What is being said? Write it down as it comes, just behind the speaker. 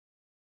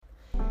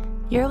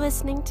You're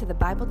listening to the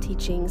Bible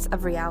teachings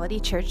of Reality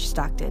Church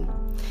Stockton.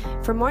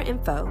 For more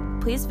info,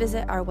 please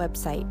visit our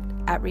website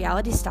at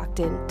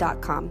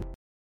realitystockton.com.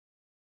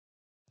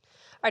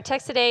 Our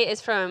text today is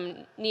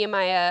from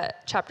Nehemiah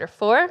chapter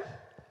 4,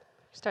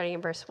 starting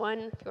in verse 1,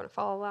 if you want to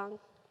follow along.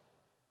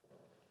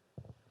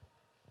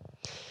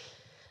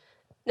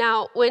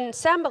 Now, when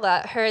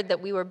Sanballat heard that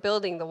we were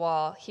building the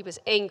wall, he was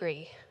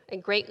angry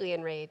and greatly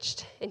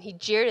enraged, and he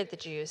jeered at the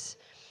Jews.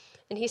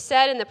 And he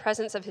said in the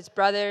presence of his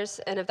brothers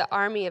and of the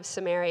army of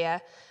Samaria,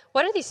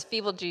 "What are these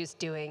feeble Jews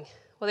doing?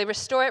 Will they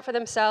restore it for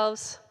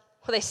themselves?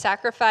 Will they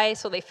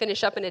sacrifice? Will they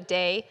finish up in a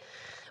day?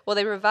 Will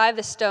they revive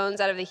the stones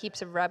out of the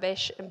heaps of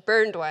rubbish and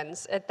burned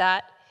ones at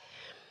that?"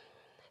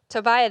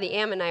 Tobiah the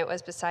Ammonite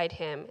was beside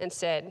him and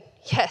said,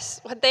 "Yes,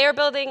 what they are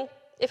building,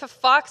 if a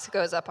fox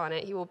goes up on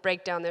it, he will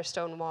break down their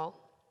stone wall.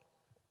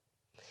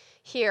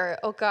 Hear,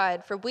 O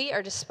God, for we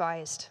are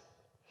despised.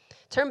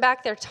 Turn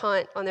back their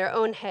taunt on their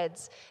own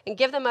heads and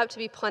give them up to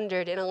be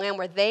plundered in a land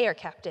where they are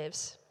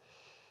captives.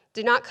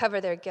 Do not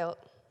cover their guilt,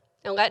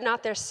 and let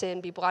not their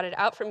sin be blotted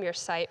out from your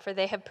sight, for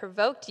they have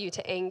provoked you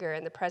to anger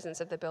in the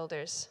presence of the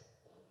builders."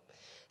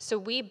 So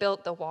we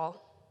built the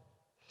wall,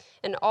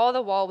 and all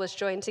the wall was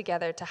joined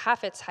together to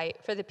half its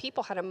height, for the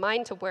people had a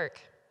mind to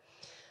work.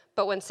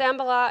 But when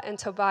Sanballat and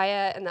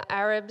Tobiah and the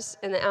Arabs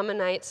and the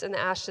Ammonites and the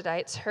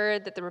Ashdodites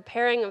heard that the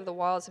repairing of the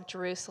walls of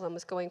Jerusalem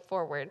was going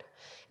forward,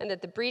 and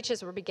that the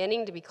breaches were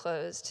beginning to be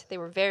closed, they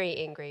were very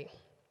angry.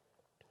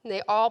 And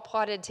they all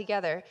plotted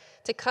together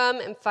to come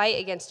and fight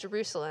against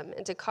Jerusalem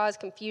and to cause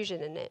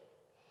confusion in it.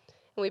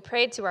 And we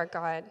prayed to our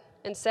God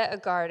and set a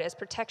guard as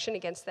protection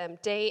against them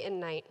day and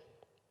night.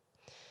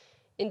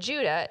 In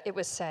Judah it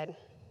was said,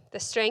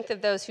 "The strength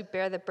of those who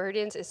bear the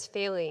burdens is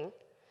failing.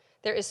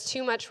 There is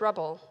too much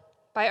rubble.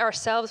 By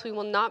ourselves we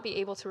will not be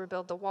able to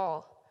rebuild the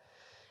wall."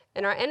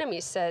 And our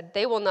enemies said,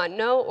 "They will not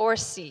know or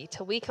see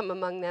till we come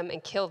among them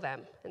and kill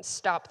them and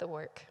stop the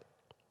work."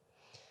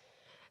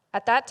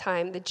 At that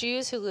time, the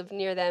Jews who lived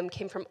near them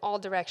came from all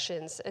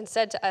directions and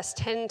said to us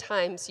 10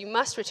 times, "You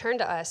must return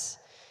to us."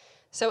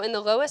 So in the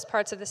lowest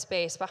parts of the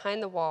space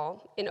behind the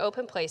wall, in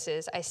open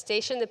places, I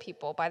stationed the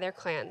people by their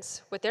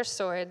clans, with their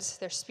swords,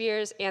 their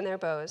spears, and their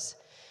bows.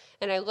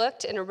 And I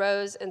looked and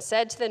arose and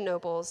said to the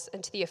nobles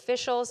and to the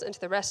officials and to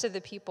the rest of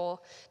the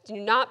people, "Do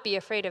not be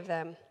afraid of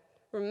them.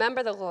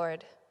 Remember the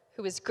Lord,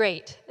 who is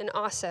great and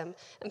awesome,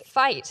 and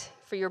fight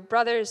for your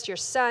brothers, your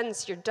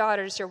sons, your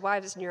daughters, your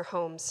wives, and your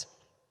homes."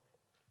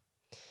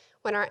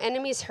 When our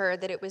enemies heard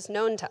that it was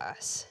known to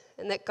us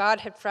and that God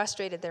had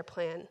frustrated their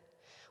plan,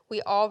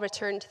 we all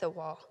returned to the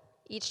wall,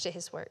 each to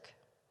his work.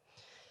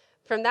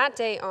 From that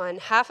day on,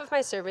 half of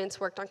my servants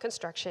worked on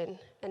construction,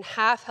 and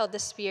half held the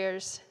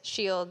spears,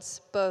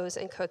 shields, bows,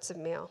 and coats of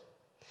mail.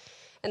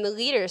 And the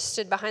leaders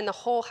stood behind the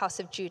whole house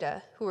of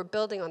Judah, who were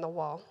building on the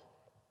wall.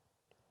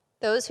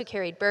 Those who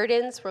carried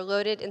burdens were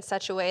loaded in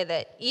such a way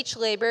that each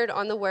labored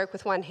on the work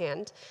with one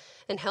hand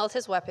and held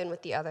his weapon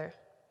with the other.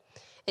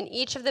 And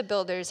each of the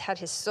builders had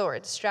his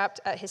sword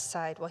strapped at his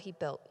side while he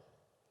built.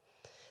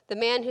 The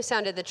man who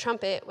sounded the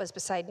trumpet was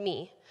beside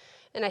me,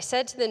 and I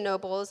said to the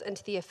nobles and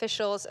to the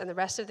officials and the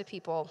rest of the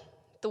people,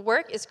 "The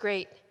work is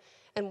great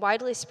and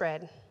widely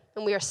spread,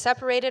 and we are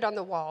separated on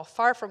the wall,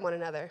 far from one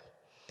another.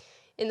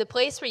 In the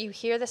place where you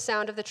hear the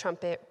sound of the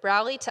trumpet,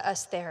 rally to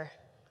us there.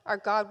 Our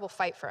God will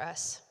fight for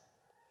us."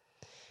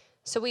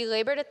 So we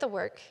labored at the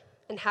work,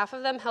 and half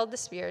of them held the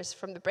spears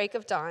from the break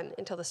of dawn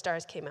until the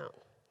stars came out.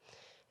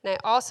 And I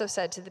also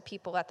said to the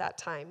people at that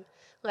time,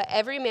 "Let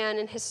every man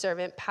and his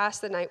servant pass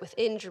the night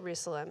within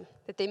Jerusalem,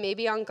 that they may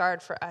be on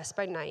guard for us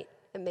by night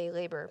and may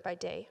labor by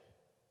day."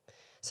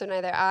 So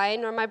neither I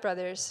nor my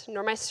brothers,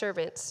 nor my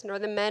servants, nor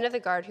the men of the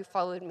guard who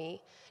followed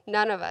me,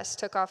 none of us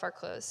took off our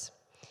clothes.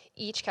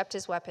 Each kept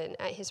his weapon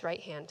at his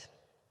right hand.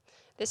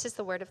 This is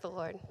the word of the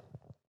Lord.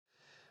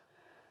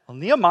 Well,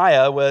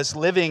 Nehemiah was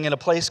living in a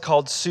place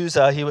called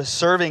Susa. He was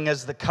serving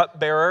as the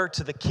cupbearer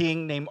to the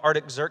king named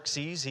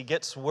Artaxerxes. He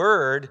gets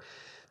word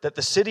that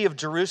the city of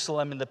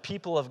Jerusalem and the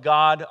people of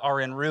God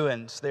are in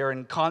ruins. They are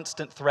in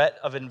constant threat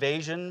of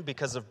invasion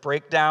because of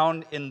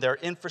breakdown in their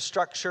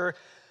infrastructure,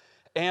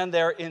 and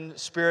they're in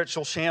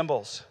spiritual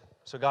shambles.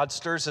 So God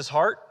stirs his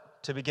heart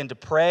to begin to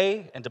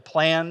pray and to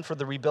plan for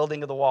the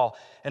rebuilding of the wall.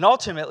 And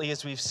ultimately,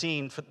 as we've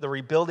seen, for the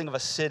rebuilding of a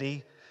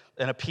city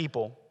and a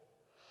people.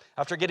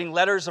 After getting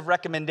letters of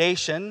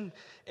recommendation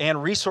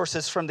and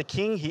resources from the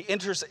king, he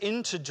enters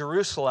into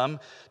Jerusalem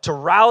to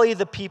rally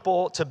the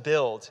people to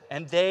build,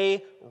 and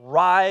they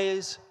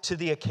rise to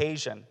the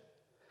occasion.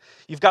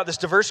 You've got this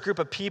diverse group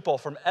of people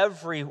from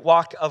every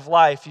walk of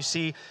life. You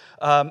see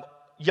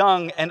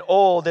young and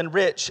old and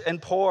rich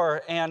and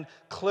poor and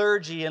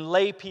clergy and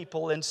lay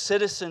people and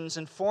citizens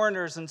and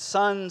foreigners and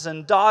sons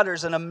and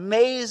daughters, an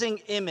amazing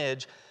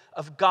image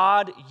of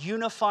God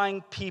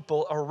unifying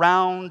people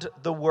around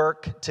the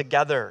work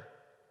together.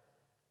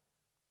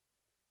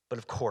 But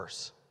of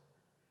course,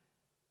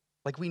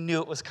 like we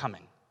knew it was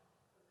coming.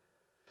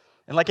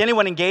 And like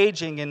anyone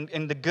engaging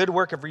in the good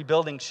work of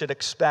rebuilding should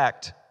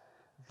expect,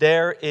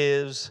 there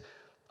is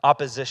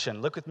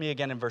opposition. Look with me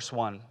again in verse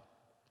 1.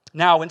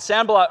 Now, when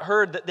Sanballat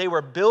heard that they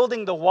were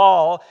building the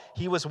wall,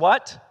 he was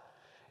what?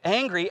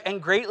 Angry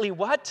and greatly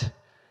what?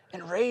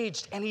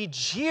 Enraged, and he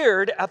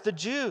jeered at the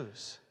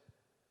Jews.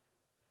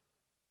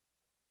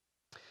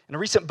 In a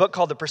recent book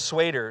called The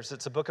Persuaders,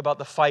 it's a book about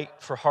the fight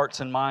for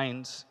hearts and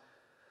minds,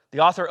 the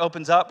author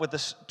opens up with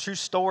this true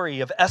story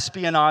of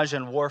espionage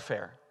and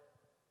warfare.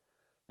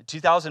 In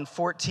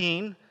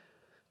 2014,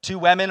 2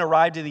 women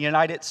arrived in the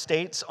United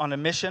States on a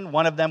mission.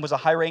 One of them was a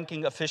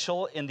high-ranking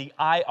official in the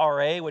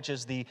IRA, which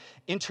is the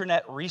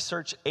Internet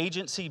Research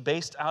Agency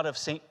based out of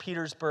St.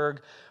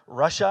 Petersburg,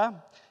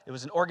 Russia. It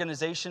was an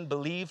organization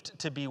believed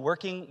to be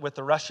working with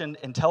the Russian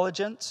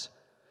intelligence.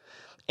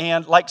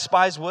 And like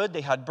spies would,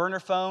 they had burner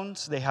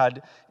phones, they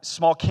had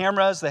small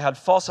cameras, they had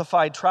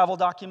falsified travel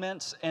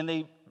documents, and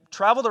they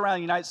traveled around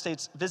the United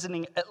States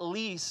visiting at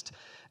least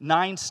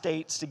 9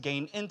 states to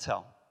gain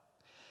intel.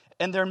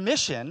 And their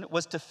mission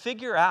was to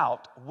figure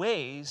out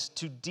ways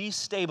to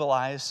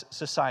destabilize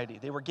society.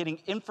 They were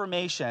getting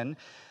information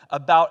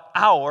about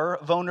our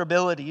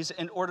vulnerabilities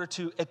in order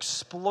to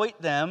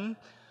exploit them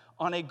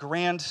on a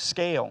grand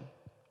scale.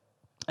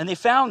 And they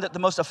found that the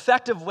most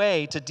effective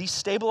way to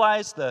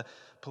destabilize the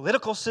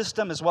political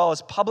system as well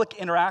as public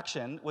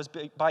interaction was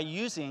by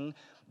using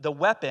the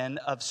weapon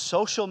of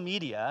social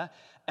media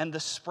and the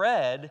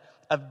spread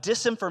of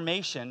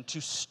disinformation to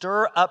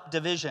stir up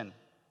division.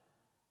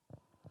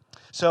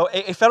 So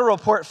a federal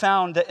report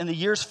found that in the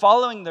years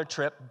following their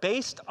trip,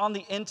 based on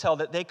the intel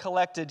that they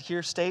collected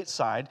here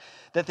stateside,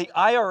 that the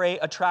IRA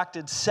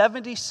attracted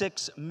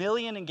 76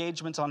 million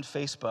engagements on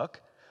Facebook,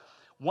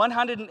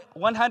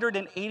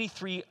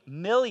 183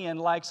 million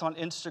likes on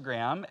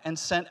Instagram, and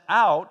sent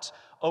out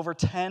over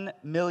 10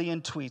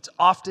 million tweets,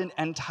 often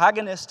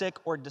antagonistic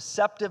or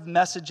deceptive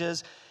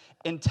messages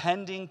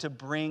intending to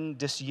bring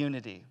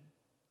disunity.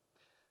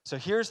 So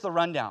here's the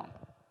rundown.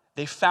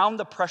 They found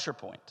the pressure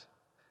point,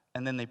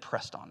 and then they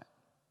pressed on it,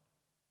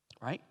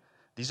 right?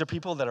 These are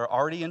people that are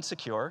already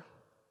insecure.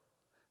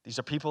 These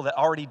are people that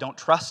already don't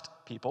trust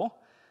people.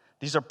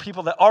 These are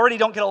people that already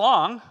don't get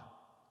along.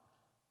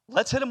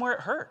 Let's hit them where it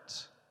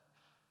hurts.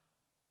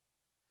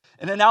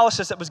 An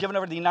analysis that was given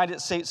over to the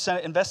United States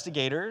Senate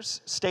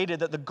investigators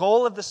stated that the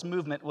goal of this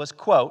movement was,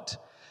 quote,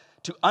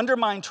 to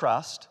undermine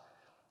trust,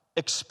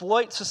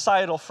 exploit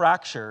societal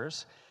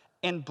fractures,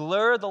 and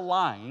blur the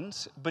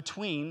lines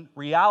between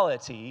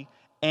reality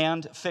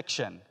and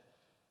fiction.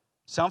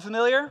 Sound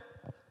familiar?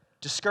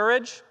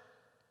 Discourage,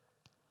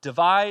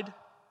 divide,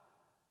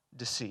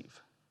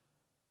 deceive.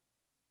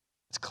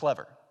 It's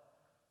clever.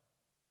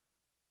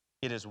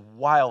 It is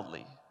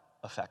wildly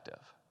effective.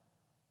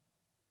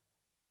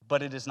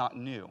 But it is not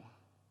new.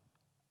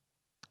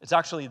 It's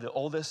actually the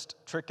oldest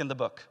trick in the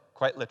book,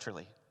 quite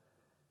literally.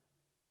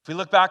 If we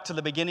look back to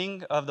the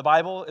beginning of the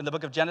Bible, in the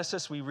book of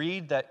Genesis, we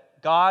read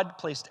that God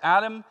placed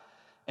Adam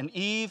and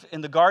Eve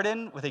in the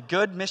garden with a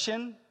good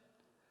mission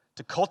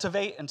to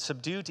cultivate and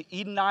subdue, to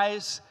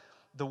Edenize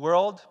the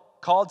world,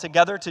 called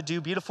together to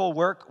do beautiful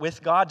work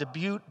with God,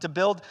 to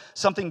build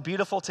something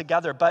beautiful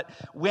together. But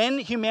when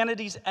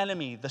humanity's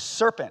enemy, the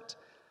serpent,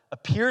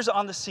 appears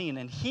on the scene,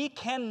 and he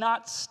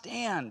cannot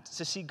stand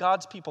to see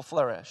God's people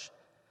flourish,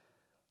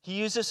 he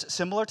uses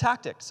similar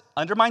tactics: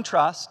 undermine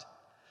trust,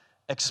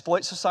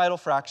 exploit societal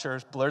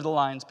fractures, blur the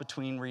lines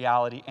between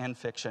reality and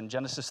fiction.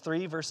 Genesis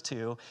 3, verse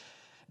 2,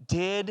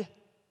 did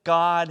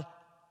God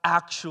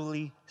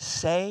actually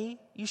say,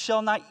 "You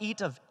shall not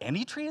eat of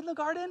any tree in the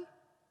garden"?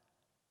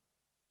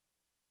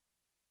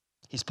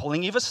 He's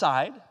pulling Eve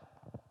aside.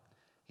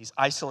 He's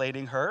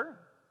isolating her.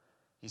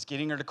 He's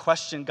getting her to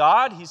question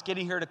God. He's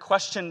getting her to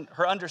question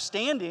her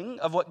understanding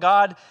of what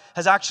God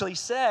has actually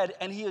said.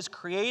 And he is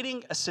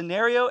creating a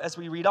scenario, as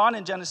we read on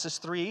in Genesis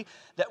 3,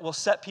 that will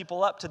set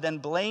people up to then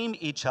blame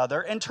each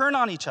other and turn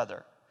on each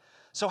other.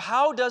 So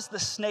how does the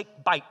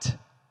snake bite?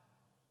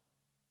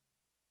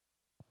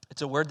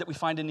 It's a word that we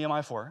find in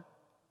Nehemiah 4.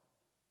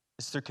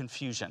 It's through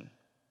confusion.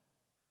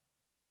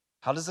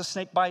 How does the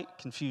snake bite?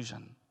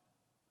 Confusion.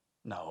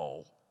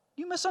 No,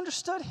 you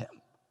misunderstood him.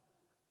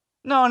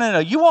 No,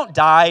 you won't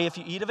die if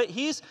you eat of it.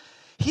 He's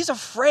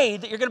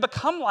afraid that you're going to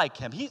become like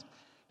him.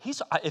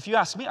 He's, if you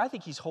ask me, I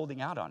think he's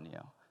holding out on you.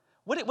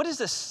 What is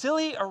this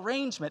silly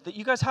arrangement that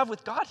you guys have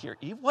with God here,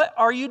 Eve? What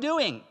are you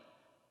doing?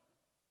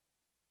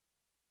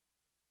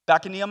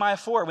 Back in Nehemiah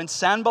 4, when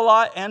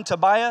Sanballat and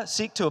Tobiah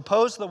seek to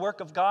oppose the work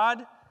of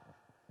God,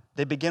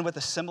 they begin with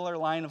a similar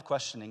line of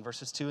questioning,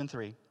 verses 2 and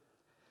 3.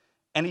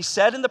 And he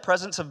said in the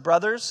presence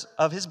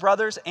of his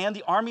brothers and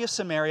the army of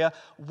Samaria,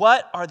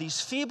 "What are these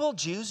feeble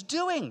Jews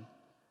doing?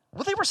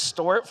 Will they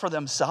restore it for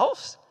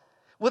themselves?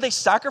 Will they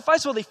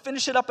sacrifice? Will they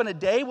finish it up in a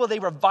day? Will they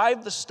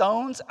revive the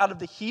stones out of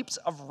the heaps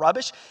of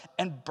rubbish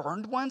and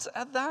burned ones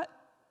at that?"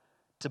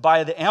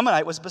 Tobiah the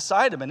Ammonite was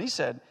beside him, and he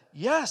said,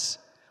 "Yes,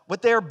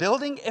 what they are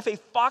building, if a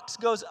fox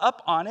goes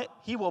up on it,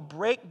 he will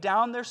break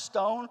down their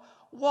stone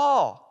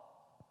wall."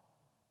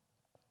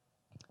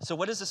 So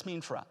what does this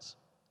mean for us?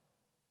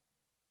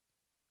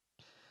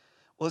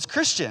 Well, as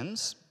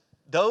Christians,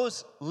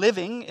 those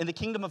living in the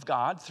kingdom of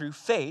God through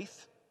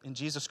faith in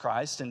Jesus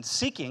Christ and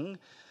seeking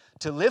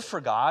to live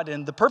for God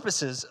and the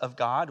purposes of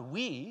God,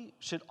 we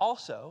should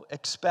also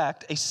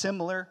expect a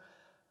similar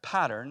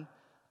pattern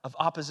of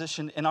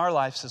opposition in our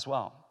lives as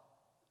well.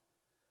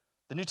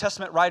 The New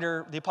Testament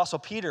writer, the Apostle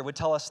Peter, would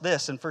tell us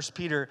this in 1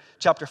 Peter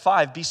chapter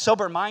 5, be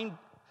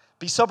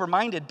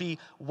sober-minded, be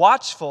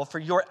watchful, for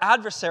your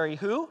adversary,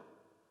 who?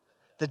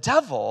 The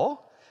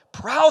devil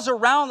prowls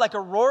around like a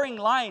roaring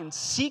lion,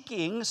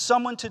 seeking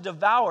someone to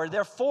devour.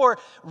 Therefore,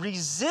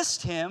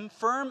 resist him,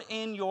 firm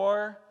in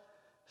your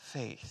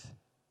faith.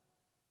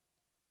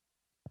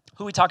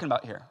 Who are we talking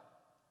about here?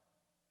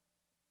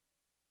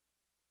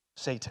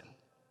 Satan.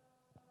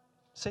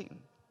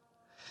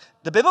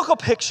 The biblical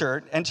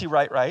picture, N.T.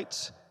 Wright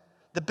writes,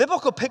 the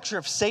biblical picture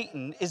of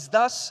Satan is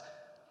thus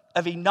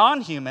of a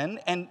non-human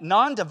and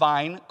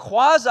non-divine,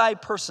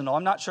 quasi-personal,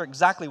 I'm not sure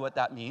exactly what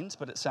that means,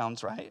 but it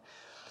sounds right,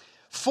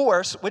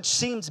 force which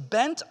seems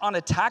bent on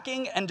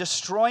attacking and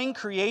destroying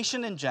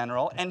creation in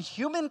general and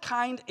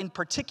humankind in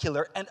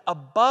particular, and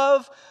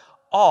above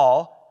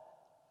all,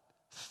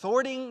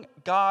 thwarting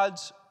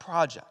God's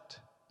project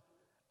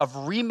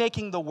of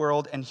remaking the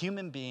world and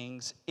human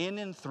beings in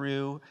and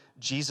through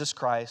Jesus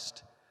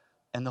Christ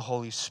and the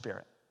Holy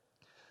Spirit.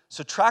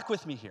 So track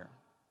with me here.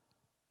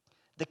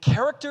 The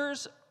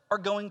characters are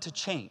going to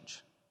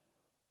change.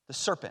 The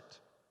serpent,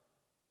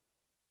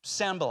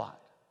 Sanballat,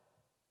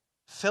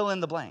 fill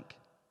in the blank.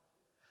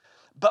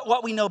 But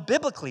what we know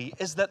biblically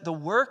is that the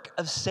work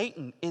of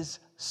Satan is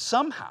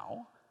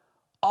somehow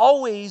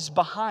always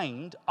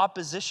behind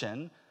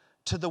opposition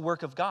to the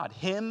work of God,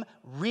 him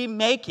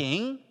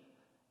remaking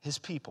his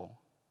people.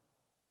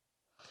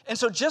 And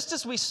so just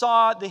as we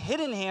saw the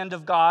hidden hand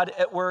of God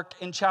at work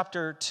in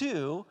chapter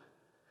 2,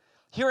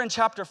 here in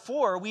chapter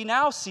 4, we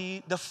now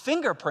see the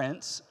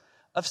fingerprints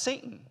of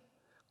Satan,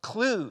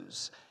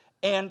 clues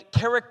and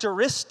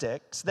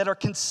characteristics that are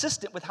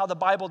consistent with how the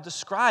Bible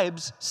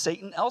describes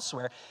Satan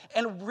elsewhere,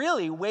 and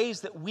really ways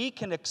that we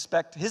can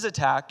expect his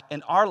attack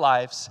in our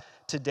lives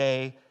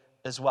today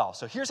as well.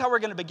 So here's how we're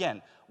going to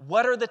begin.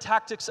 What are the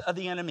tactics of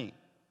the enemy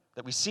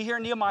that we see here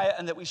in Nehemiah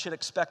and that we should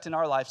expect in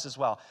our lives as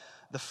well?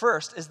 The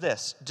first is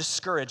this: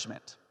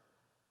 discouragement.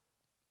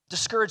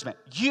 Discouragement.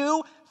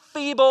 You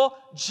feeble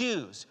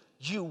Jews,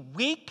 you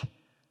weak,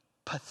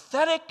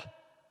 pathetic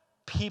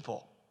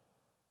people.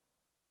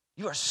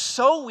 You are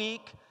so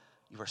weak,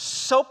 you are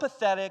so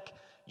pathetic,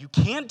 you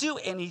can't do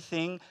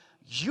anything,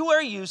 you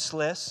are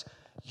useless,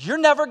 you're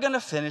never going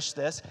to finish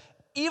this.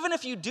 Even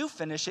if you do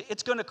finish it,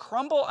 it's going to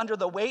crumble under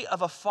the weight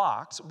of a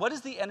fox. What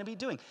is the enemy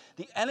doing?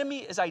 The enemy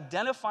is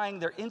identifying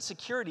their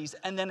insecurities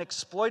and then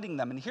exploiting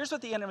them. And here's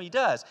what the enemy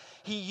does.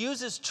 He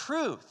uses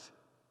truth.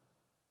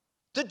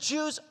 The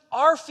Jews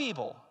are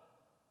feeble.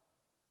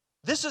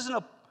 This is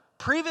a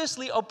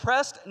previously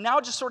oppressed,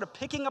 now just sort of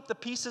picking up the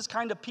pieces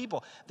kind of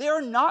people. They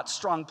are not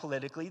strong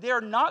politically. They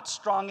are not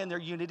strong in their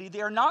unity.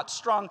 They are not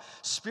strong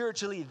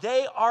spiritually.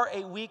 They are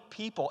a weak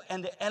people,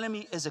 and the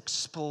enemy is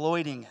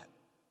exploiting it.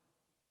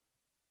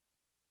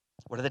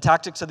 What are the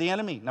tactics of the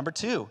enemy? Number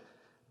 2,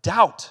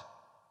 doubt.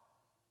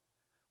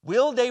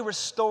 Will they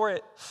restore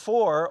it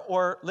for,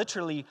 or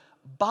literally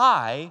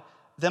by,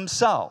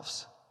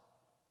 themselves?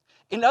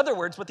 In other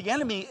words, what the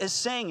enemy is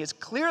saying is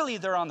clearly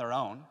they're on their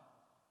own.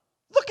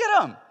 Look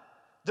at them.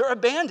 They're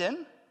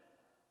abandoned.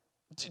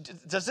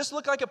 Does this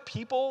look like a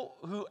people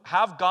who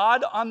have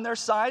God on their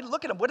side?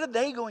 Look at them. What are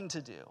they going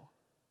to do?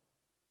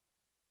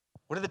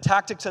 What are the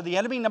tactics of the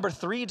enemy? Number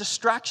 3,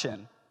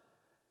 distraction.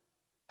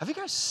 Have you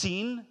guys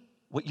seen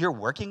what you're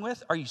working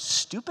with? Are you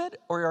stupid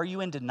or are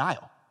you in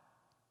denial?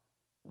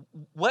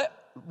 What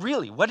are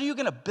you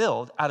going to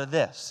build out of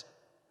this?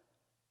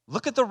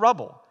 Look at the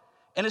rubble.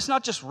 And it's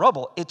not just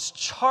rubble, it's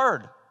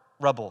charred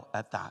rubble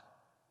at that.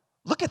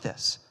 Look at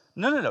this.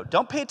 No.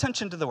 Don't pay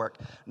attention to the work.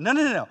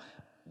 No.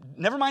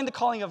 Never mind the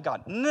calling of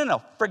God.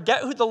 No.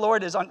 Forget who the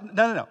Lord is on.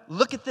 No.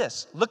 Look at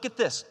this. Look at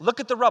this. Look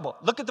at the rubble.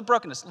 Look at the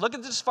brokenness. Look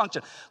at the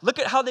dysfunction. Look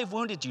at how they've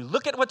wounded you.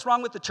 Look at what's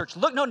wrong with the church.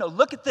 Look, no.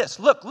 Look at this.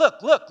 Look.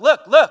 What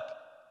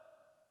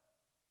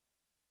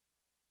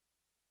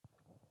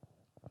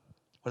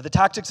are the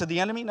tactics of the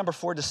enemy? Number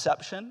 4,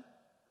 deception.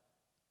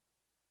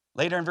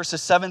 Later in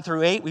verses 7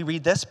 through 8, we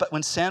read this: but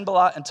when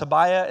Sanballat and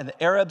Tobiah and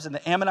the Arabs and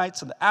the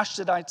Ammonites and the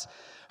Ashdodites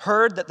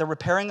heard that the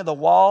repairing of the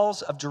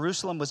walls of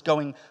Jerusalem was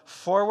going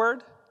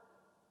forward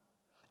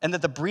and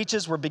that the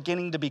breaches were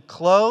beginning to be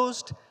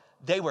closed,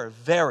 they were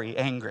very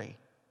angry.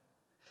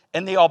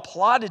 And they all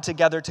plotted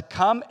together to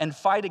come and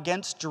fight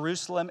against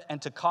Jerusalem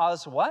and to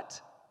cause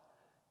what?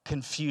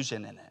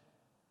 Confusion in it.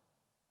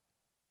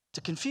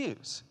 To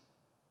confuse.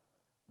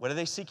 What are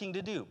they seeking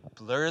to do?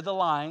 Blur the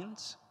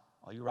lines.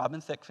 All you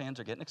Robin Thicke fans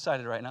are getting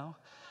excited right now.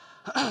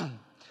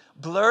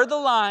 Blur the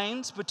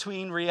lines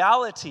between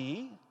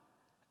reality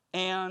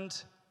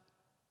and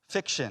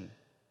fiction.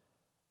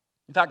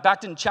 In fact,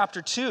 back in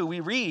chapter 2,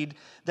 we read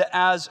that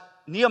as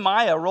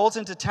Nehemiah rolls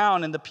into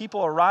town and the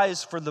people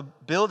arise for the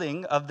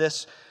building of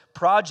this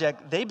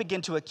project, they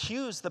begin to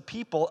accuse the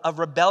people of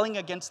rebelling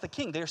against the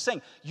king. They're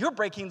saying, you're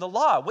breaking the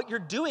law. What you're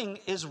doing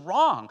is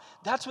wrong.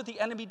 That's what the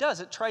enemy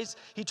does.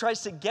 He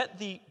tries to get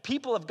the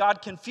people of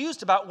God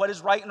confused about what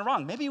is right and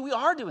wrong. Maybe we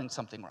are doing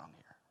something wrong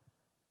here.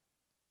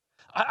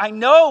 I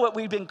know what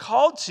we've been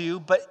called to,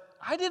 but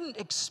I didn't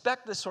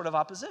expect this sort of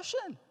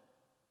opposition.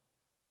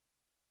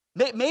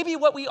 Maybe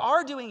what we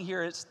are doing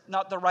here is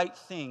not the right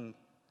thing.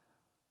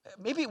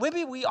 Maybe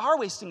we are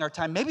wasting our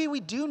time. Maybe we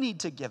do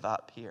need to give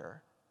up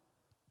here.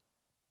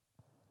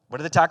 What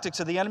are the tactics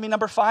of the enemy?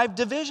 Number 5,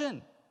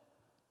 division.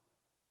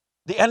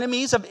 The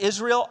enemies of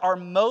Israel are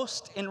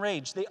most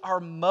enraged. They are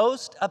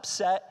most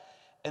upset,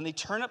 and they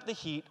turn up the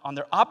heat on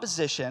their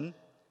opposition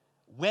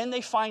when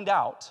they find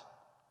out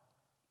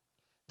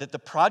that the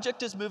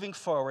project is moving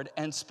forward,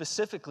 and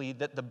specifically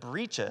that the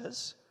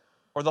breaches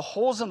or the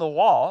holes in the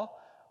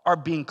wall are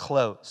being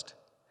closed.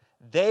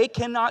 They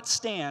cannot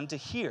stand to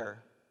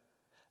hear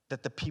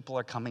that the people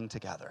are coming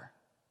together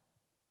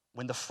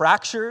when the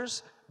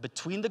fractures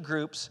between the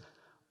groups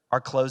are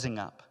closing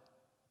up.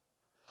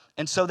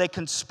 And so they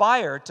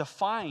conspire to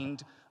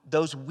find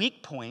those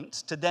weak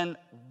points to then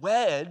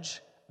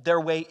wedge their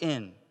way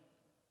in.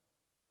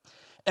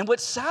 And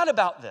what's sad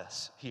about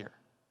this here,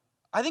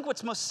 I think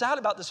what's most sad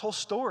about this whole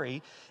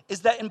story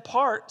is that in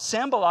part,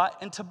 Sanballat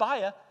and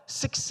Tobiah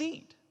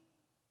succeed.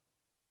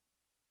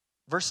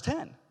 Verse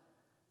 10.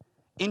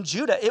 In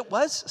Judah, it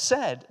was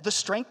said, the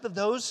strength of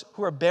those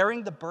who are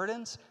bearing the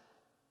burdens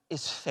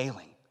is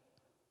failing.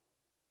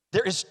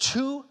 There is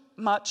too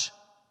much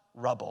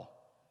rubble.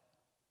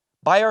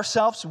 By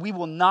ourselves, we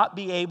will not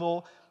be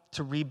able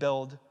to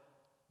rebuild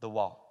the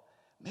wall.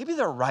 Maybe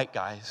they're right,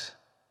 guys.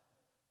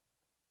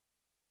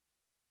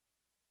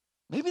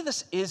 Maybe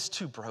this is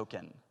too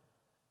broken.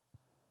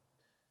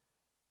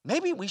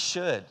 Maybe we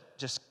should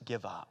just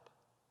give up.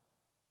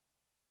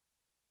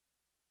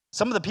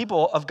 Some of the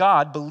people of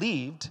God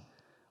believed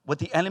what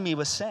the enemy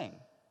was saying.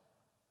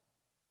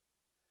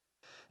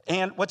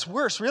 And what's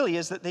worse, really,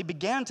 is that they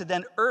began to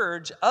then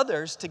urge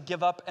others to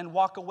give up and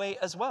walk away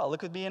as well.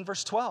 Look with me in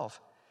verse 12.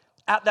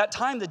 At that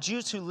time, the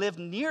Jews who lived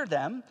near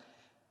them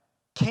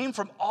came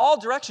from all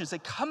directions. They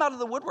come out of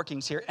the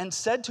woodworkings here and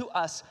said to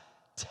us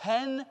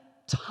 10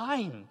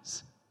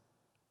 times,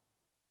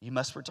 you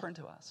must return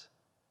to us.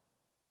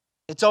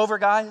 It's over,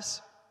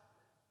 guys.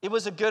 It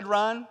was a good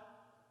run.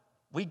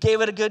 We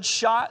gave it a good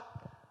shot,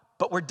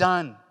 but we're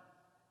done.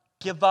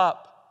 Give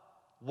up.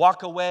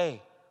 Walk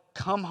away.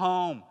 Come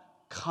home.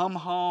 Come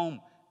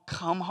home.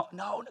 Come home.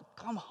 No,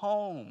 come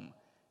home.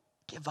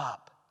 Give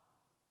up.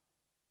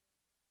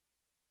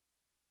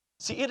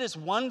 See, it is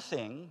one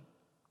thing,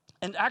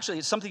 and actually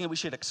it's something that we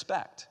should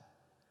expect,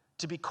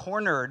 to be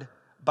cornered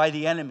by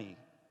the enemy.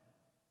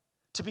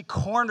 To be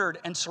cornered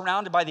and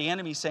surrounded by the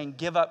enemy saying,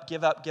 give up,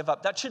 give up, give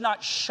up. That should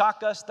not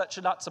shock us. That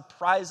should not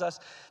surprise us.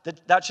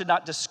 That should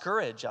not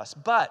discourage us.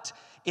 But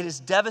it is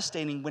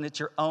devastating when it's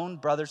your own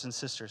brothers and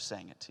sisters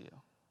saying it to you.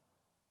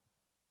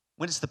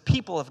 When it's the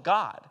people of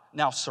God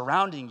now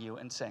surrounding you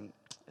and saying,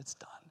 it's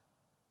done.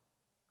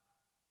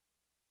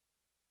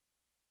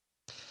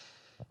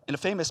 In a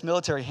famous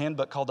military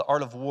handbook called The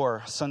Art of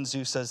War, Sun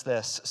Tzu says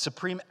this: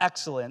 supreme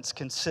excellence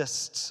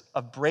consists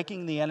of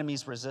breaking the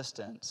enemy's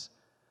resistance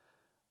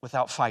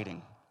without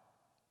fighting.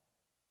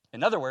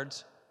 In other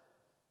words,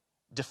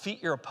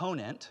 defeat your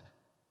opponent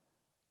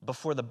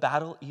before the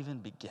battle even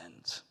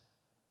begins.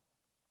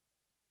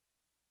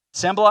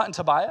 Sanballat and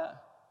Tobiah,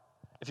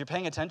 if you're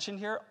paying attention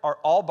here, are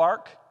all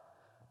bark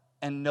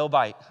and no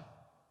bite.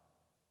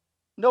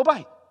 No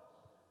bite.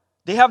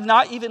 They have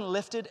not even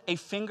lifted a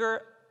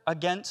finger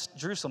against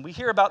Jerusalem. We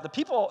hear about the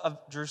people of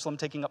Jerusalem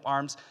taking up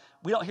arms.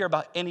 We don't hear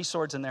about any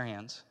swords in their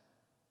hands.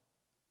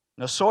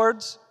 No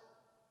swords,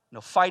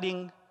 no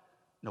fighting,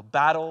 no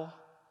battle,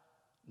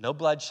 no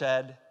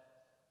bloodshed,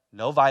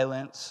 no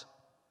violence,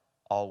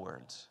 all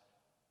words.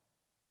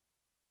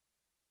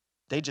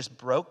 They just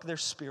broke their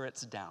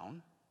spirits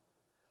down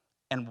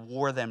and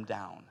wore them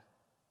down.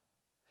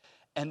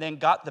 And then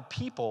got the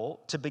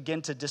people to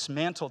begin to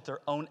dismantle their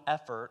own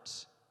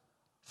efforts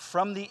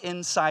from the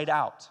inside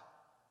out.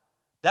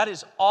 That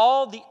is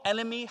all the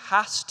enemy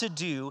has to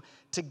do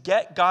to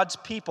get God's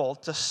people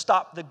to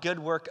stop the good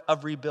work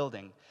of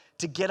rebuilding,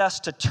 to get us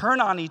to turn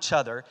on each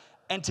other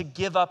and to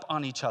give up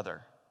on each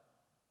other.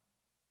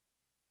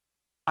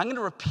 I'm going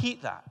to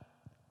repeat that.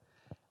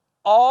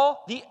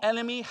 All the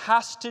enemy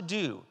has to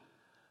do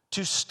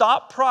to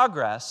stop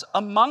progress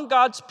among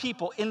God's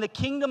people in the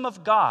kingdom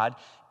of God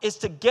is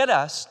to get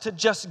us to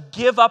just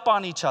give up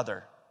on each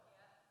other.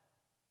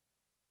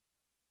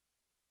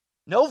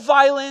 No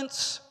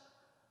violence,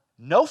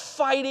 no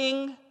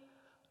fighting,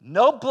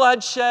 no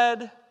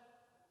bloodshed,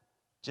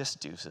 just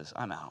deuces,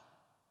 I'm out.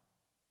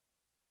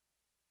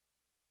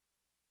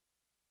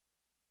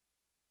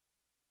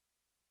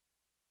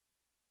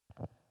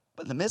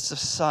 But in the midst of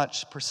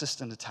such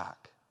persistent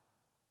attack,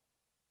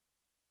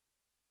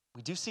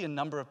 we do see a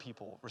number of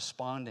people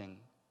responding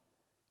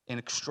in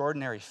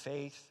extraordinary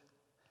faith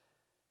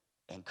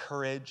and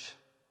courage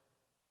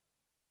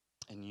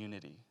and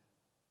unity.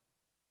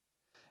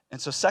 And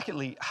so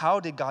secondly, how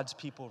did God's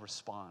people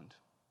respond?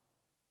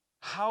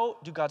 How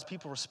do God's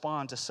people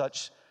respond to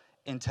such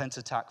intense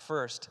attack?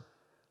 First,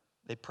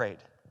 they prayed.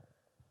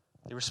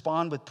 They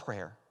respond with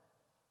prayer.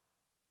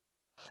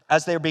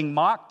 As they're being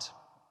mocked,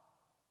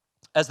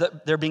 as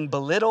they're being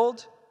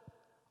belittled,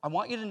 I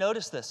want you to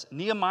notice this.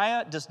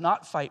 Nehemiah does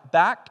not fight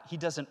back. He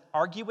doesn't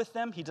argue with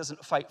them. He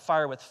doesn't fight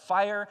fire with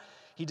fire.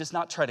 He does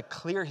not try to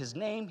clear his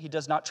name. He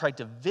does not try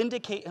to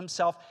vindicate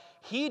himself.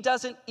 He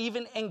doesn't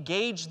even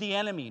engage the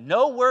enemy.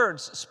 No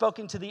words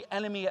spoken to the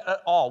enemy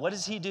at all. What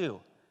does he do?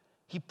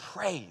 He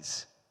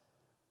prays.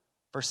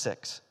 Verse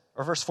 6,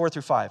 or verse 4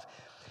 through 5.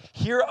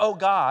 Hear, O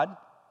God,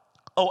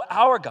 O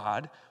our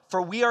God,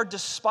 for we are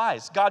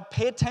despised. God,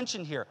 pay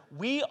attention here.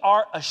 We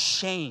are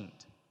ashamed.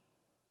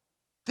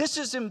 This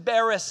is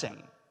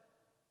embarrassing.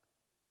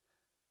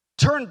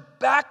 Turn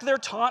back their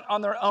taunt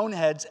on their own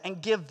heads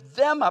and give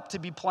them up to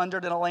be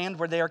plundered in a land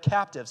where they are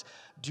captives.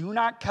 Do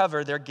not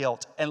cover their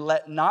guilt, and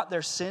let not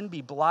their sin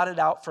be blotted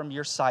out from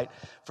your sight,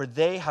 for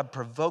they have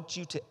provoked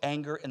you to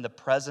anger in the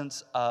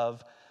presence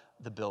of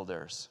the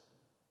builders.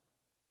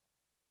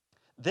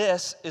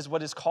 This is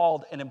what is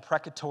called an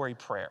imprecatory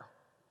prayer.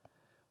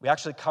 We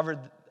actually covered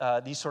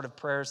these sort of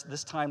prayers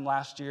this time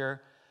last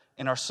year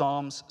in our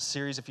Psalms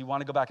series. If you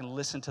want to go back and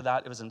listen to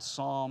that, it was in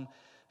Psalm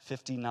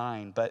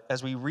 59. But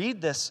as we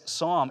read this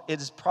psalm, it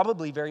is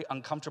probably very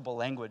uncomfortable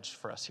language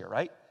for us here,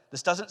 right?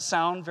 This doesn't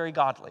sound very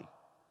godly.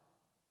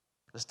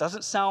 This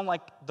doesn't sound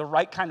like the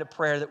right kind of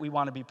prayer that we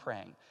want to be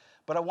praying.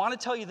 But I want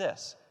to tell you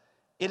this.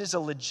 It is a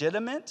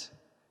legitimate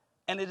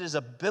and it is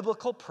a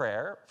biblical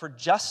prayer for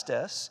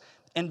justice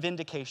and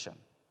vindication.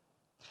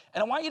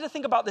 And I want you to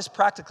think about this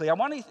practically. I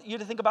want you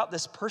to think about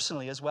this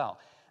personally as well.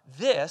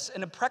 This,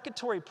 an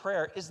imprecatory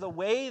prayer, is the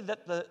way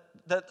that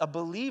a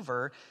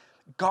believer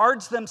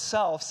guards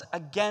themselves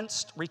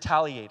against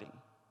retaliating.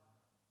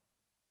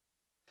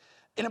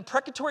 An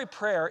imprecatory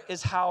prayer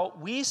is how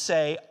we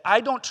say,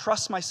 I don't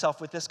trust myself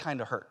with this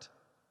kind of hurt.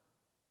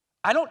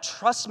 I don't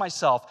trust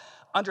myself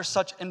under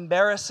such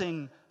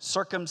embarrassing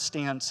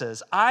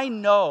circumstances. I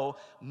know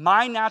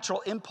my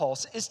natural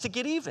impulse is to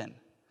get even.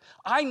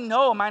 I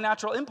know my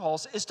natural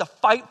impulse is to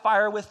fight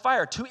fire with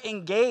fire, to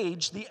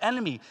engage the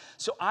enemy.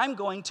 So I'm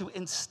going to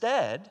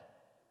instead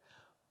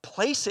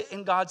place it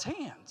in God's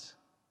hands.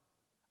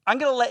 I'm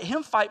going to let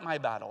him fight my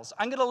battles.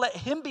 I'm going to let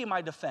him be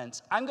my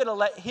defense. I'm going to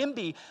let him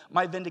be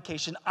my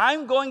vindication.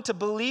 I'm going to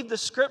believe the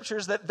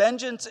scriptures that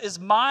vengeance is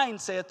mine,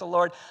 saith the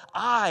Lord.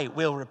 I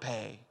will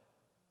repay.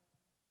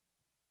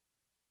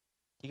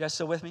 You guys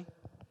still with me?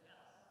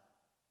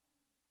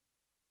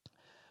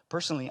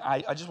 Personally,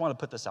 I just want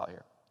to put this out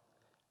here.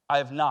 I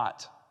have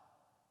not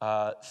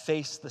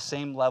faced the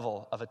same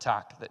level of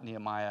attack that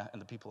Nehemiah and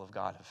the people of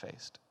God have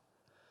faced.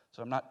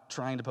 So I'm not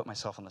trying to put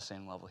myself on the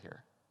same level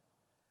here.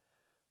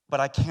 But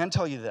I can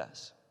tell you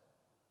this.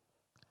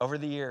 Over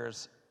the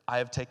years, I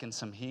have taken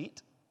some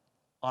heat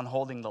on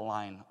holding the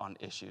line on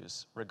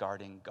issues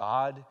regarding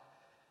God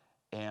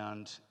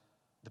and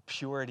the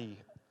purity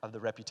of the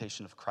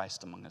reputation of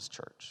Christ among his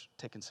church.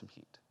 Taken some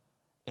heat.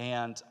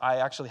 And I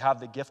actually have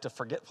the gift of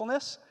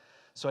forgetfulness,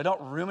 so I don't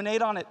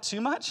ruminate on it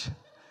too much.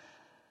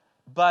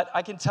 But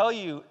I can tell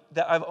you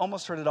that I've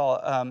almost heard it all.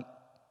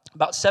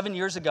 About 7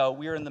 years ago,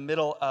 we were in the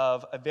middle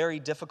of a very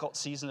difficult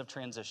season of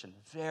transition.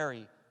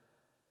 Very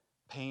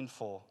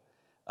painful,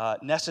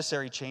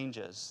 necessary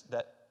changes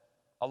that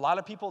a lot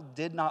of people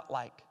did not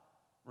like.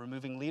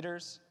 Removing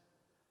leaders,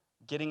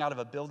 getting out of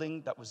a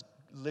building that was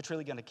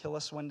literally going to kill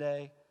us one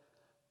day.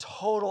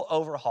 Total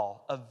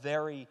overhaul of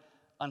very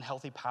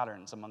unhealthy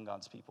patterns among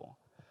God's people.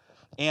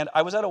 And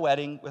I was at a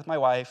wedding with my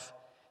wife,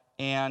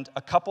 and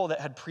a couple that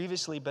had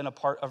previously been a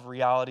part of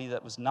Reality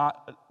that was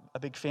not a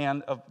big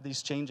fan of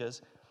these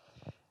changes,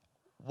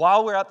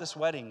 while we're at this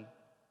wedding,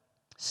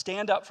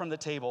 stand up from the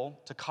table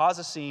to cause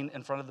a scene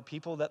in front of the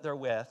people that they're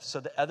with so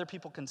that other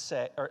people can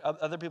say, or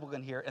other people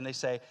can hear, and they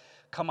say,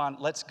 come on,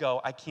 let's go.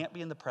 I can't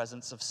be in the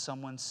presence of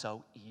someone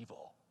so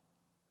evil.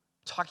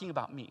 Talking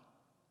about me.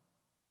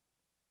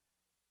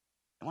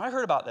 And when I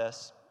heard about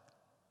this,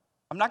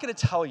 I'm not going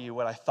to tell you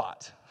what I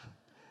thought.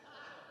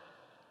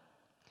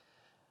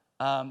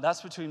 That's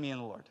between me and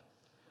the Lord.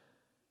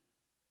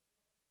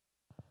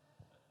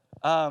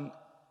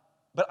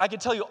 But I can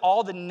tell you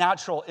all the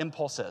natural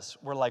impulses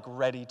were like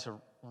ready to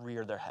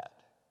rear their head.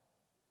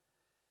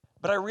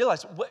 But I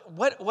realized,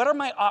 what are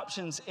my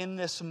options in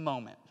this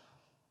moment?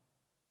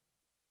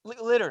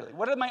 Literally,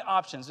 what are my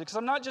options? Because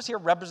I'm not just here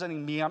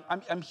representing me.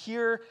 I'm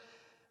here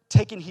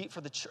taking heat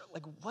for the church.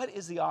 Like, what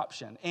is the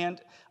option?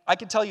 And I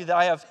can tell you that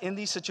I have, in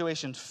these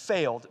situations,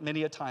 failed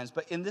many a times.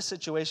 But in this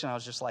situation, I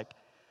was just like,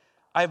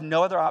 I have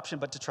no other option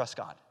but to trust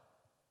God.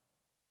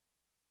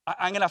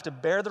 I'm going to have to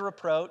bear the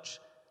reproach,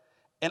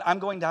 and I'm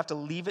going to have to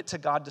leave it to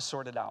God to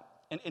sort it out.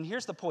 And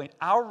here's the point.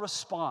 Our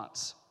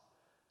response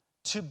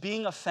to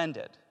being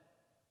offended,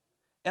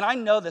 and I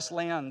know this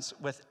lands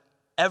with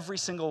every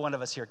single one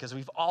of us here because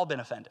we've all been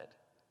offended.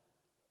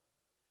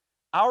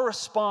 Our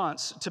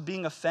response to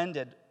being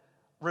offended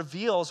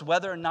reveals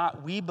whether or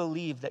not we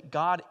believe that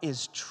God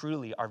is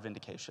truly our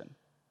vindication.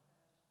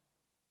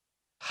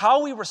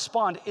 How we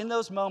respond in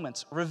those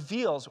moments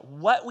reveals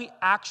what we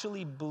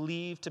actually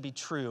believe to be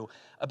true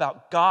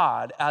about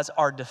God as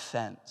our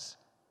defense.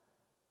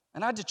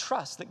 And I had to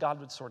trust that God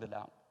would sort it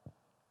out.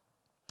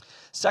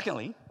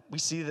 Secondly, we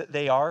see that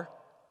they are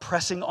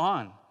pressing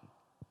on.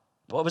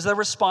 What was their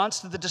response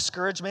to the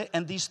discouragement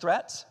and these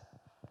threats?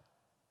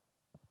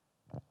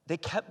 They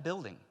kept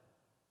building.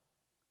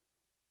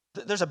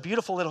 There's a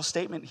beautiful little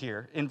statement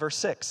here in verse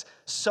 6.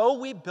 So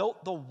we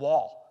built the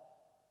wall.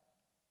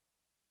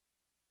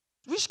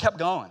 We just kept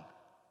going.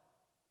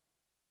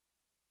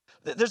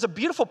 There's a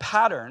beautiful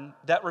pattern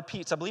that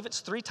repeats. I believe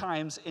it's 3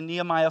 times in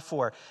Nehemiah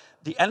 4.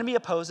 The enemy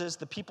opposes,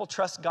 the people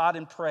trust God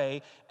and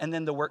pray, and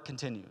then the work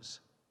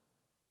continues.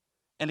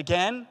 And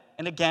again,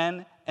 and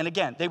again, and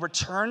again. They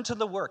return to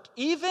the work.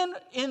 Even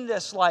in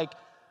this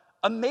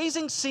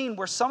amazing scene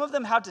where some of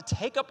them had to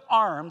take up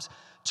arms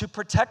to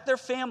protect their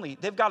family.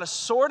 They've got a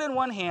sword in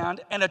one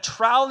hand and a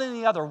trowel in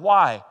the other.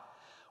 Why?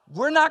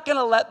 We're not going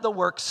to let the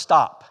work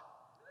stop.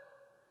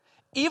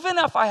 Even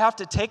if I have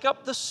to take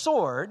up the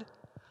sword,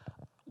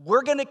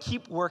 we're going to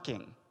keep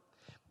working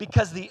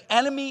because the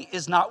enemy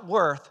is not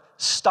worth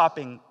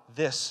stopping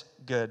this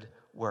good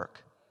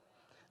work.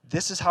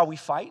 This is how we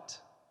fight.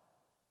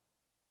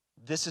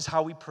 This is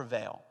how we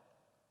prevail,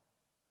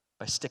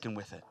 by sticking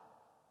with it.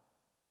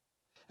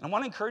 And I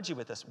want to encourage you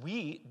with this.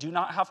 We do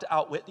not have to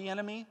outwit the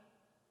enemy.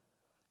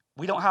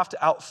 We don't have to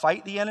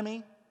outfight the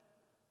enemy.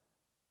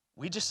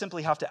 We just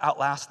simply have to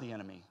outlast the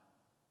enemy.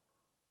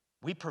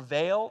 We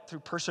prevail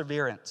through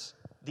perseverance.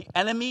 The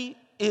enemy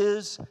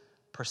is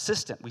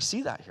persistent. We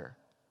see that here.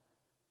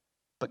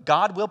 But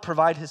God will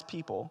provide his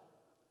people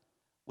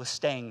with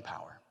staying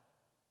power.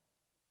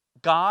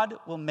 God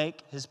will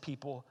make his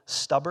people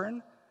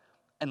stubborn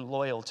and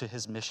loyal to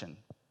his mission.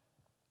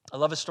 I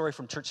love a story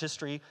from church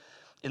history.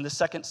 In the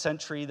 2nd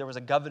century, there was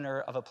a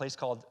governor of a place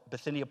called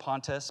Bithynia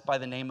Pontus by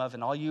the name of,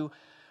 and all you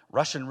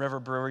Russian River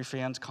Brewery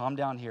fans, calm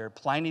down here,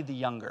 Pliny the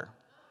Younger.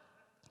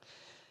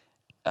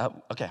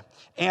 Okay,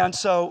 and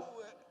so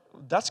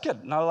that's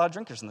good. Not a lot of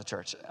drinkers in the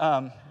church.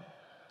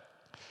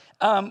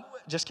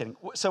 Just kidding.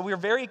 So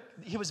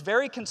he was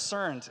very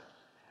concerned.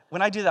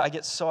 When I do that, I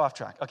get so off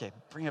track. Okay,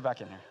 bring it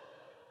back in here.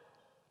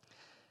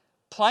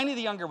 Pliny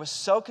the Younger was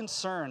so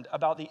concerned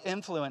about the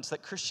influence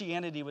that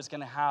Christianity was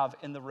going to have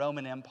in the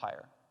Roman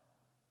Empire,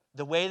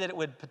 the way that it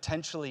would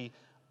potentially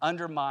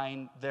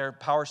undermine their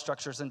power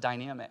structures and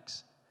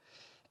dynamics.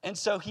 And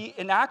so he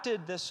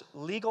enacted this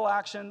legal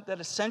action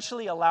that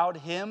essentially allowed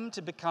him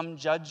to become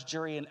judge,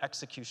 jury, and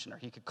executioner.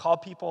 He could call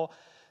people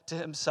to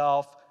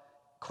himself,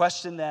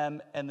 question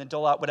them, and then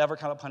dole out whatever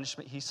kind of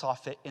punishment he saw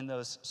fit in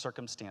those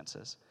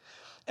circumstances.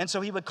 And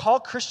so he would call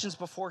Christians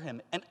before him,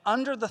 and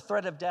under the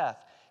threat of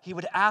death, he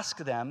would ask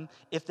them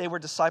if they were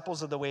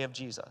disciples of the way of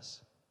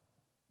Jesus.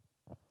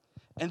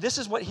 And this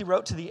is what he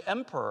wrote to the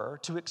emperor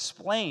to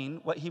explain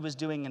what he was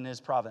doing in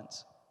his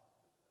province.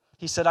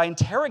 He said, I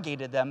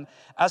interrogated them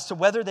as to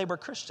whether they were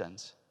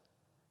Christians.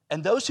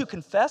 And those who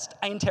confessed,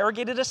 I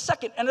interrogated a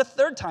second and a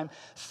third time,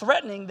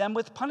 threatening them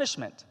with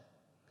punishment.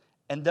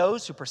 And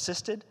those who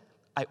persisted,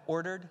 I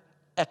ordered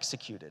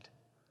executed.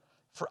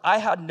 For I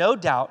had no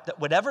doubt that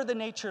whatever the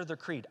nature of their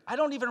creed, I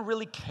don't even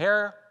really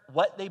care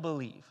what they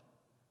believe.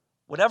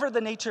 Whatever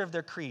the nature of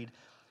their creed,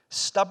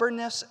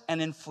 stubbornness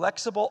and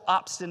inflexible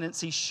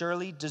obstinacy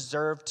surely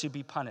deserve to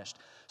be punished.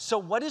 So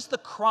what is the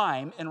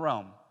crime in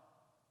Rome?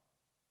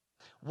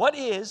 What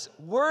is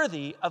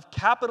worthy of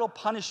capital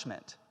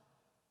punishment?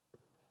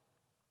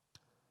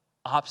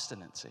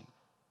 Obstinacy,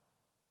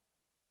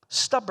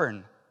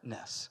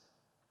 stubbornness,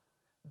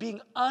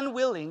 being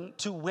unwilling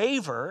to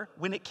waver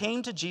when it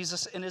came to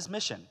Jesus and his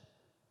mission.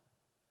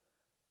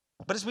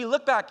 But as we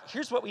look back,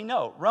 here's what we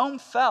know. Rome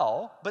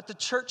fell, but the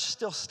church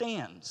still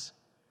stands.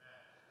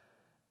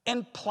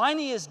 And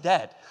Pliny is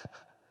dead,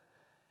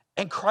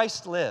 and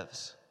Christ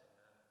lives.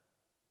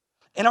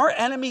 And our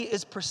enemy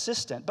is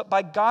persistent, but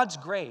by God's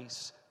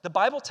grace, the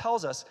Bible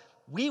tells us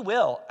we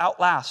will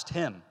outlast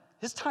him.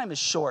 His time is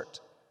short.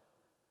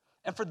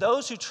 And for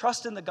those who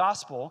trust in the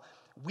gospel,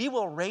 we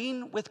will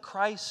reign with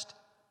Christ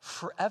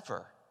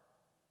forever.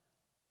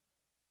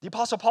 The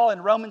Apostle Paul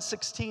in Romans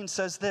 16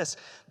 says this,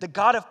 the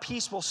God of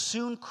peace will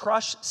soon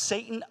crush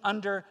Satan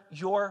under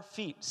your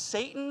feet.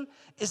 Satan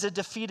is a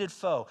defeated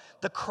foe.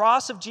 The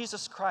cross of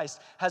Jesus Christ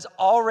has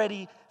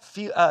already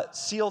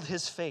sealed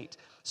his fate.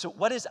 So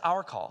what is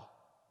our call?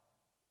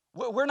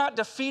 We're not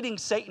defeating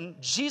Satan.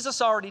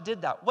 Jesus already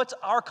did that. What's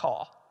our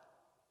call?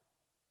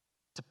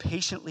 To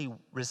patiently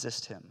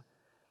resist him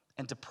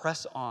and to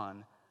press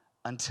on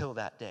until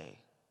that day.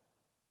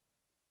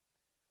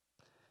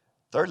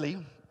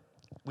 Thirdly,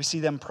 we see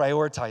them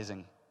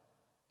prioritizing.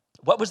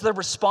 What was their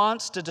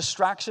response to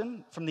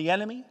distraction from the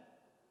enemy?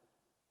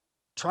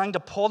 Trying to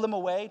pull them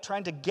away,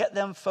 trying to get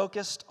them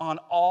focused on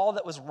all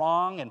that was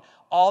wrong and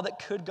all that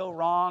could go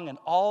wrong and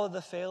all of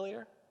the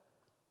failure.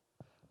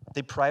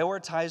 They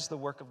prioritized the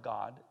work of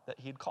God that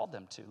he had called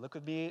them to. Look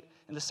with me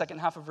in the second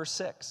half of verse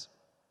 6.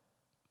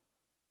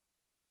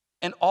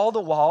 And all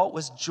the wall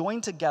was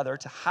joined together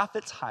to half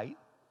its height,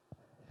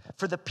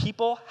 for the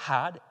people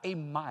had a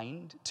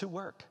mind to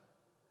work.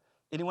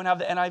 Anyone have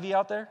the NIV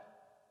out there?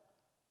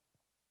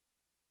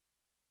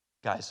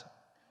 Guys,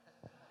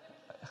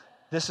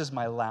 this is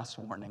my last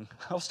warning.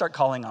 I'll start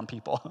calling on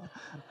people.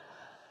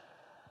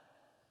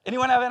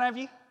 Anyone have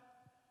NIV?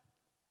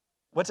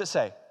 What's it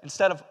say?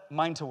 Instead of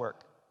mind to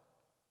work.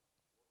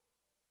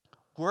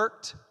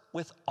 Worked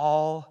with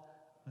all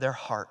their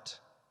heart.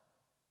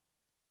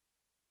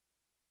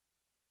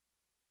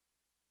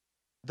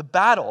 The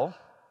battle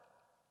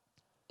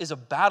is a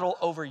battle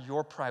over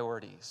your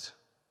priorities.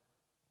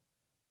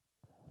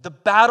 The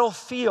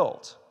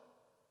battlefield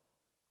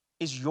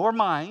is your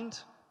mind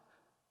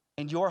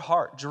and your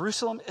heart.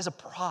 Jerusalem is a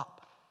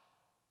prop.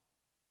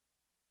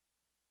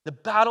 The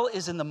battle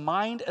is in the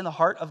mind and the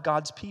heart of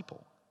God's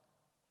people.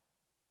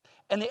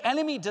 And the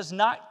enemy does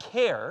not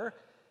care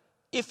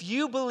if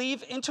you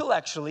believe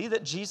intellectually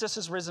that Jesus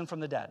is risen from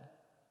the dead.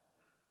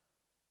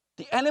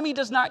 The enemy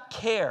does not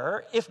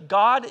care if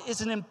God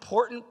is an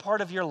important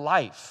part of your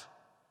life.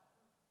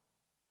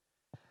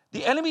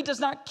 The enemy does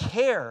not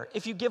care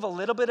if you give a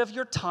little bit of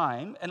your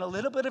time and a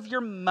little bit of your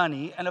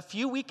money and a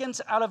few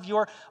weekends out of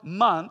your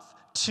month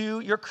to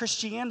your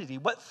Christianity.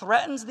 What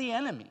threatens the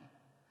enemy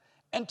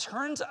and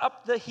turns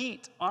up the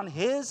heat on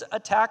his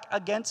attack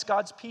against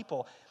God's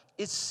people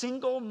is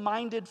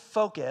single-minded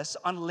focus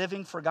on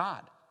living for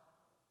God.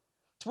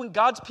 It's when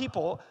God's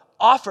people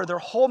offer their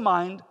whole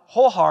mind,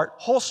 whole heart,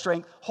 whole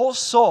strength, whole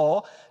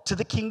soul to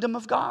the kingdom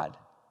of God.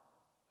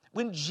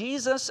 When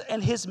Jesus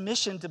and his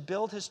mission to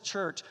build his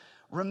church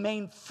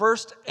remain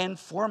first and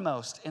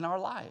foremost in our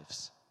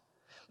lives.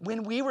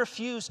 When we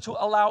refuse to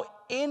allow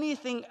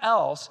anything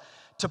else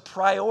to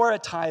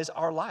prioritize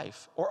our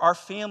life or our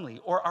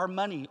family or our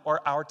money or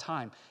our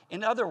time.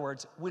 In other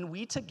words, when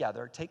we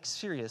together take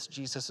serious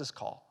Jesus'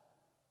 call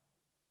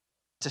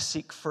to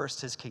seek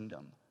first his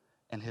kingdom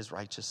and his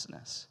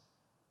righteousness.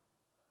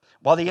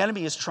 While the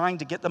enemy is trying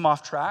to get them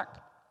off track,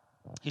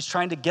 he's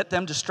trying to get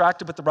them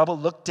distracted with the rubble.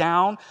 Look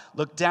down,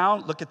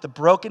 look at the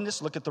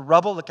brokenness, look at the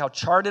rubble, look how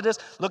charred it is,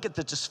 look at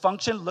the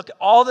dysfunction, look at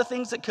all the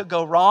things that could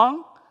go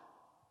wrong.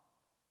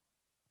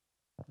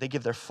 They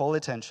give their full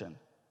attention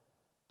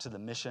to the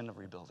mission of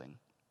rebuilding.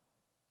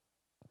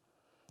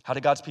 How do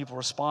God's people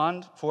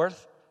respond?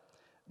 Fourth,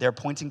 they're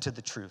pointing to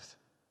the truth.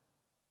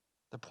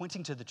 They're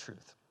pointing to the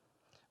truth.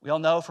 We all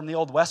know from the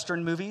old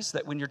Western movies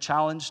that when you're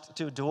challenged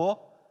to a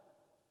duel,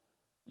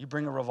 you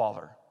bring a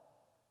revolver.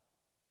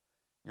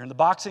 You're in the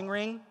boxing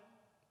ring,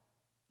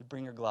 you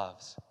bring your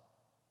gloves.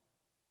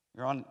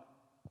 You're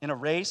in a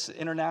race,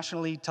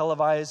 internationally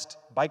televised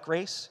bike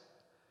race,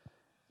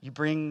 you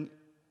bring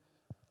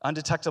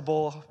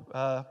undetectable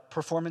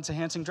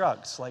performance-enhancing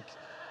drugs. Like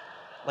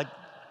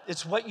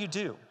it's what you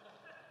do.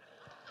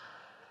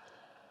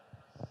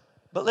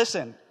 But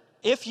listen,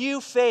 if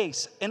you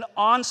face an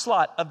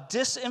onslaught of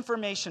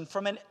disinformation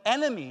from an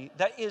enemy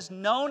that is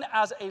known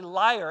as a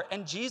liar,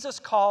 and Jesus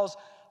calls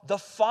the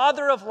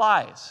father of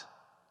lies,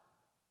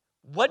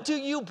 what do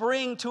you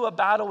bring to a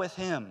battle with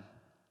him?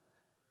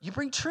 You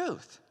bring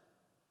truth.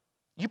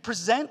 You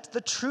present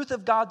the truth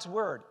of God's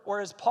word,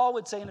 or as Paul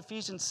would say in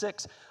Ephesians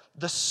 6,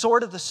 the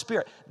sword of the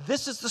Spirit.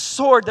 This is the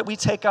sword that we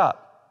take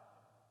up.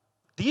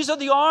 These are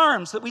the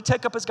arms that we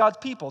take up as God's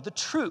people, the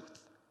truth.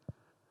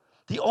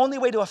 The only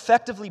way to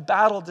effectively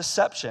battle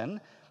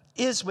deception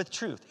is with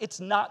truth.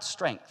 It's not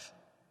strength.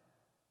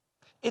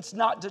 It's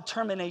not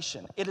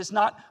determination. It is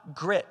not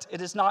grit.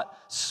 It is not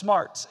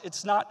smarts.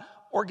 It's not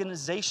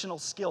organizational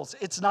skills.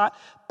 It's not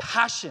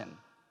passion.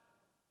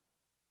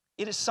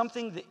 It is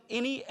something that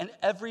any and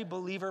every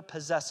believer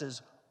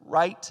possesses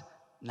right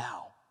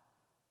now.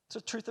 It's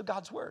the truth of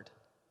God's word.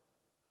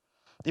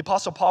 The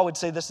Apostle Paul would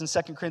say this in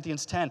 2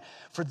 Corinthians 10,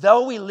 "For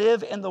though we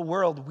live in the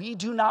world, we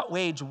do not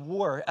wage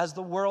war as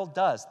the world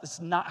does." This is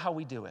not how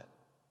we do it.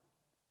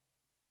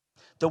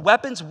 The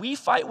weapons we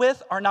fight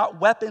with are not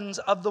weapons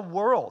of the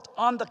world.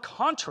 On the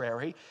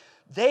contrary,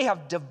 they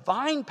have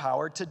divine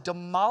power to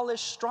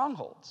demolish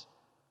strongholds.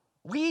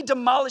 We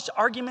demolish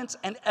arguments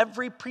and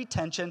every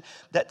pretension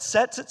that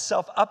sets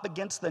itself up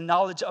against the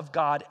knowledge of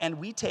God, and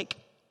we take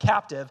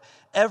captive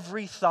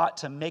every thought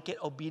to make it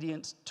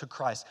obedient to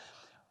Christ.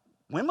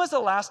 When was the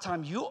last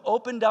time you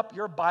opened up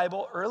your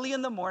Bible early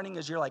in the morning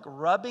as you're like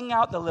rubbing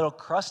out the little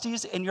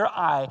crusties in your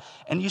eye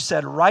and you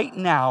said, right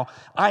now,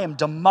 I am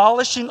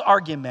demolishing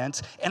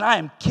arguments and I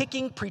am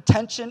kicking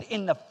pretension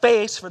in the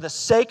face for the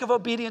sake of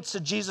obedience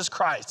to Jesus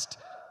Christ?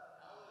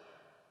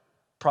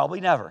 Probably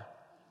never.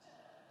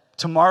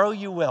 Tomorrow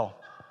you will.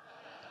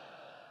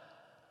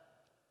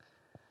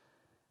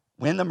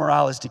 When the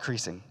morale is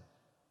decreasing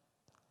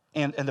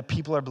and the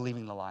people are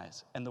believing the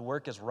lies and the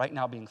work is right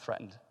now being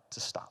threatened to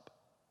stop.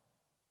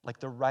 Like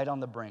they're right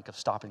on the brink of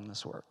stopping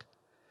this work.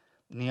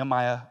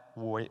 Nehemiah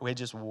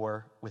wages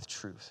war with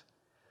truth.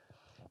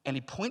 And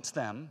he points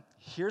them,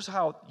 here's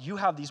how you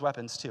have these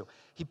weapons too.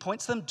 He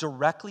points them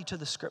directly to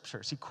the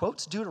scriptures. He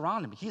quotes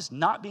Deuteronomy. He's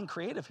not being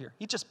creative here.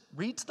 He just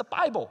reads the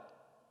Bible.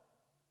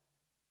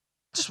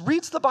 Just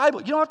reads the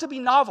Bible. You don't have to be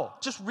novel.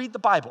 Just read the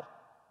Bible.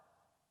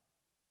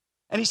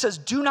 And he says,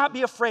 do not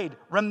be afraid.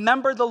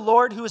 Remember the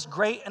Lord who is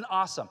great and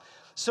awesome.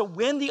 So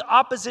when the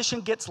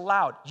opposition gets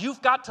loud,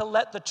 you've got to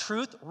let the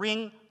truth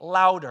ring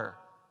louder.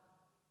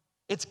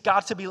 It's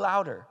got to be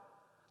louder.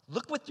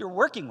 Look what you're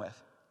working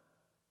with.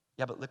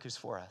 Yeah, but look who's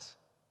for us.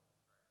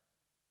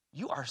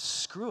 You are a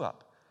screw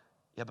up.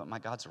 Yeah, but my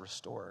God's a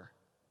restorer.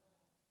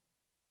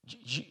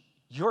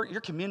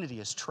 Your community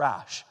is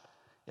trash.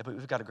 Yeah, but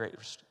we've got a great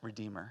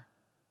redeemer.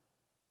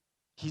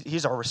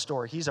 He's our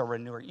restorer. He's our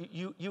renewer.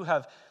 You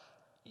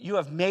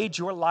have made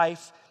your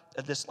life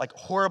this like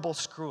horrible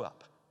screw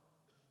up.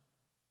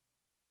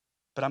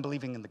 But I'm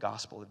believing in the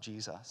gospel of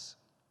Jesus,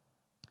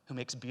 who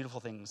makes beautiful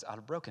things out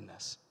of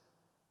brokenness.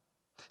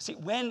 See,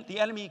 when the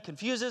enemy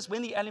confuses,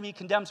 when the enemy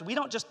condemns, we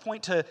don't just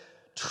point to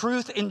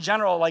truth in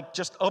general, like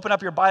just open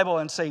up your Bible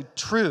and say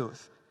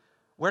truth.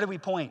 Where do we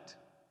point?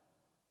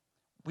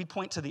 We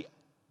point to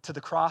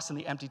the cross and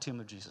the empty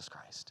tomb of Jesus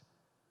Christ.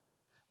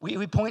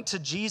 We point to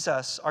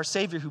Jesus, our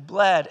Savior, who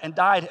bled and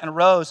died and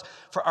rose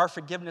for our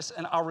forgiveness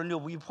and our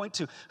renewal. We point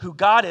to who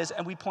God is,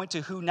 and we point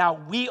to who now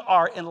we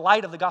are in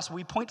light of the gospel.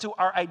 We point to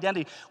our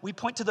identity. We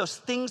point to those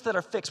things that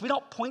are fixed. We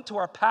don't point to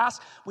our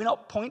past. We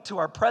don't point to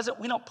our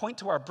present. We don't point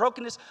to our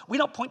brokenness. We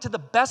don't point to the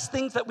best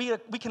things that we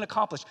can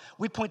accomplish.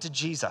 We point to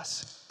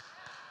Jesus.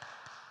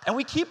 And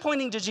we keep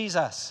pointing to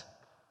Jesus.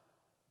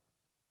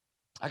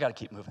 I got to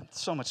keep moving.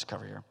 So much to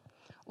cover here.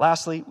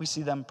 Lastly, we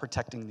see them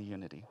protecting the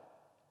unity.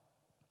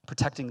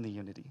 Protecting the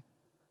unity.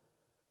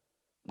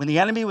 When the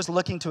enemy was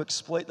looking to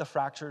exploit the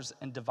fractures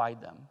and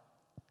divide them,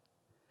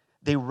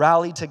 they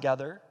rallied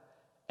together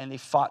and they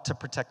fought to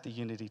protect the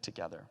unity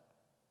together.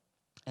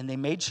 And they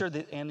made sure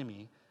the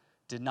enemy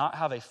did not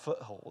have a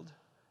foothold,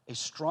 a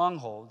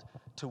stronghold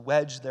to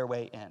wedge their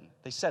way in.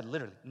 They said,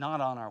 literally,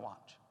 not on our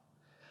watch.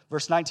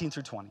 Verse 19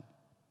 through 20.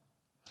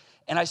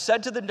 And I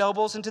said to the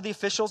nobles and to the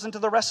officials and to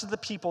the rest of the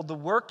people, the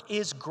work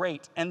is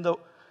great and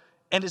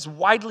is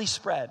widely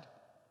spread.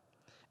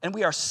 And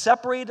we are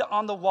separated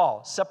on the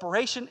wall.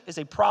 Separation is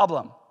a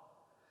problem.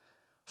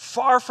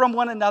 Far from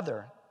one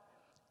another.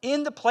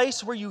 In the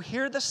place where you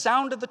hear the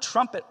sound of the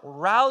trumpet,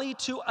 rally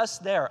to us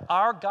there.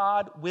 Our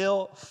God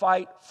will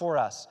fight for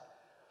us.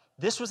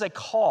 This was a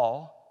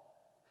call,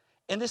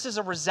 and this is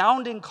a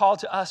resounding call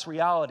to us,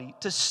 Reality,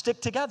 to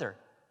stick together.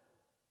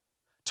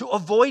 To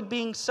avoid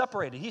being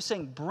separated. He's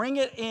saying, bring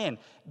it in,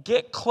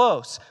 get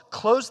close,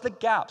 close the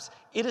gaps.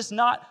 It is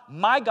not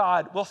my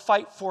God will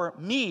fight for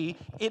me.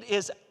 It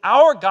is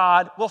our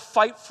God will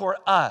fight for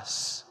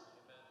us.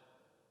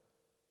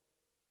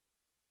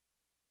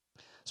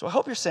 So I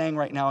hope you're saying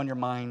right now in your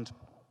mind,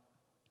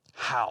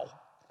 how?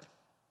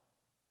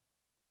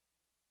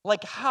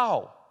 Like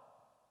how?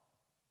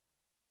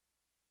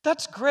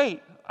 That's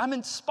great. I'm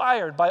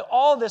inspired by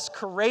all this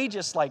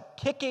courageous, like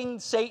kicking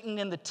Satan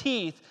in the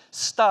teeth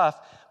stuff.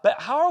 But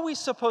how are we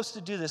supposed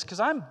to do this? Because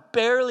I'm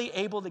barely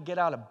able to get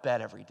out of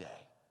bed every day.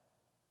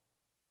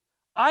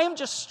 I am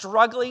just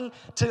struggling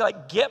to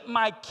like get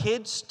my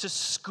kids to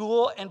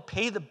school and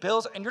pay the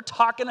bills. And you're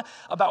talking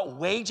about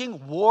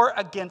waging war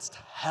against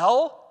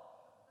hell?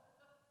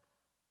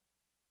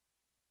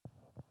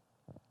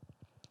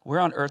 Where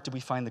on earth do we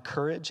find the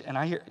courage? And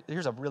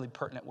here's a really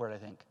pertinent word, I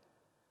think.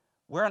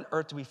 Where on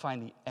earth do we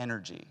find the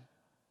energy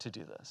to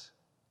do this?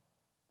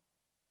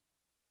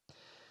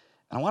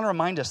 And I want to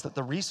remind us that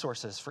the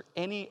resources for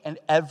any and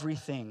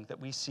everything that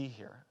we see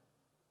here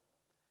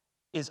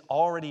is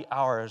already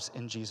ours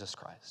in Jesus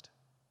Christ.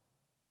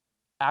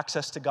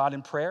 Access to God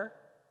in prayer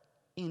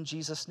in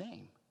Jesus'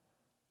 name.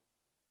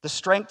 The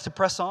strength to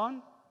press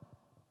on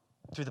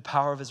through the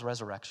power of his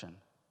resurrection.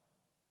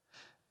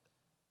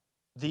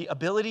 The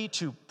ability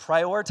to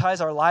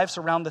prioritize our lives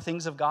around the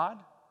things of God,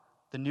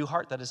 the new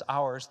heart that is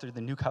ours through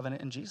the new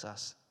covenant in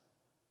Jesus.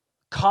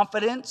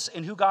 Confidence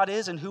in who God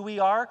is and who we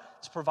are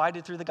is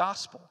provided through the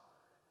gospel.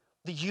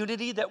 The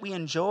unity that we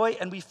enjoy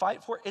and we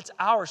fight for, it's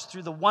ours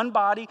through the one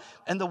body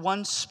and the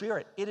one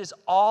spirit. It is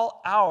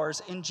all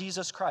ours in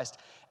Jesus Christ.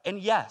 And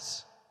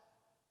yes,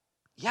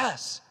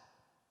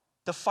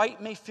 the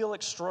fight may feel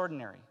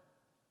extraordinary.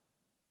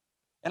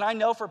 And I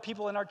know for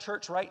people in our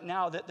church right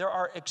now that there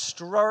are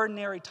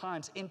extraordinary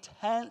times,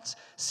 intense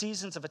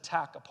seasons of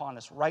attack upon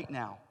us right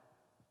now.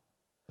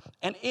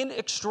 And in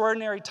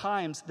extraordinary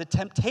times, the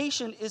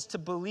temptation is to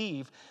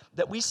believe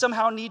that we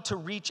somehow need to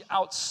reach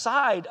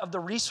outside of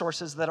the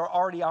resources that are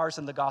already ours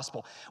in the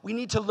gospel. We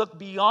need to look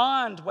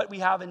beyond what we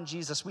have in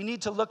Jesus. We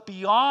need to look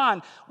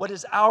beyond what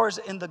is ours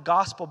in the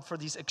gospel for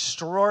these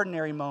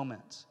extraordinary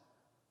moments.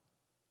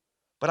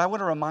 But I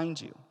want to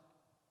remind you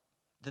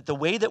that the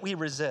way that we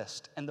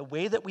resist and the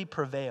way that we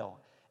prevail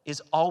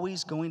is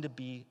always going to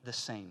be the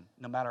same,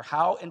 no matter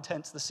how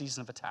intense the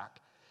season of attack.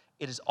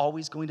 It is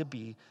always going to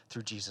be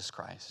through Jesus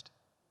Christ.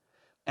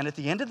 And at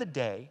the end of the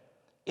day,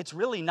 it's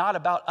really not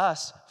about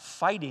us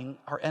fighting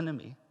our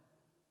enemy.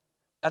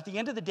 At the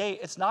end of the day,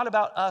 it's not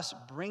about us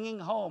bringing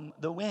home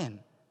the win.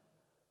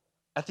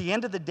 At the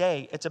end of the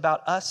day, it's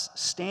about us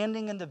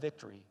standing in the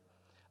victory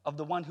of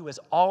the one who has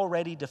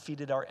already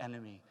defeated our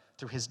enemy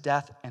through his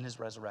death and his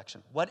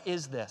resurrection. What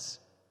is this?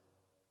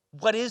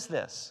 What is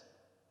this?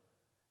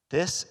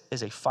 This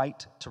is a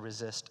fight to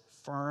resist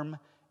firm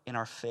in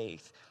our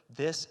faith.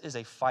 This is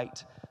a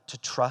fight to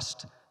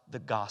trust the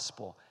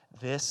gospel.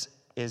 This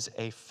is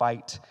a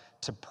fight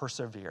to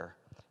persevere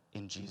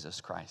in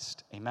Jesus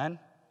Christ. Amen?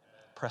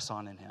 Press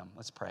on in him.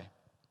 Let's pray.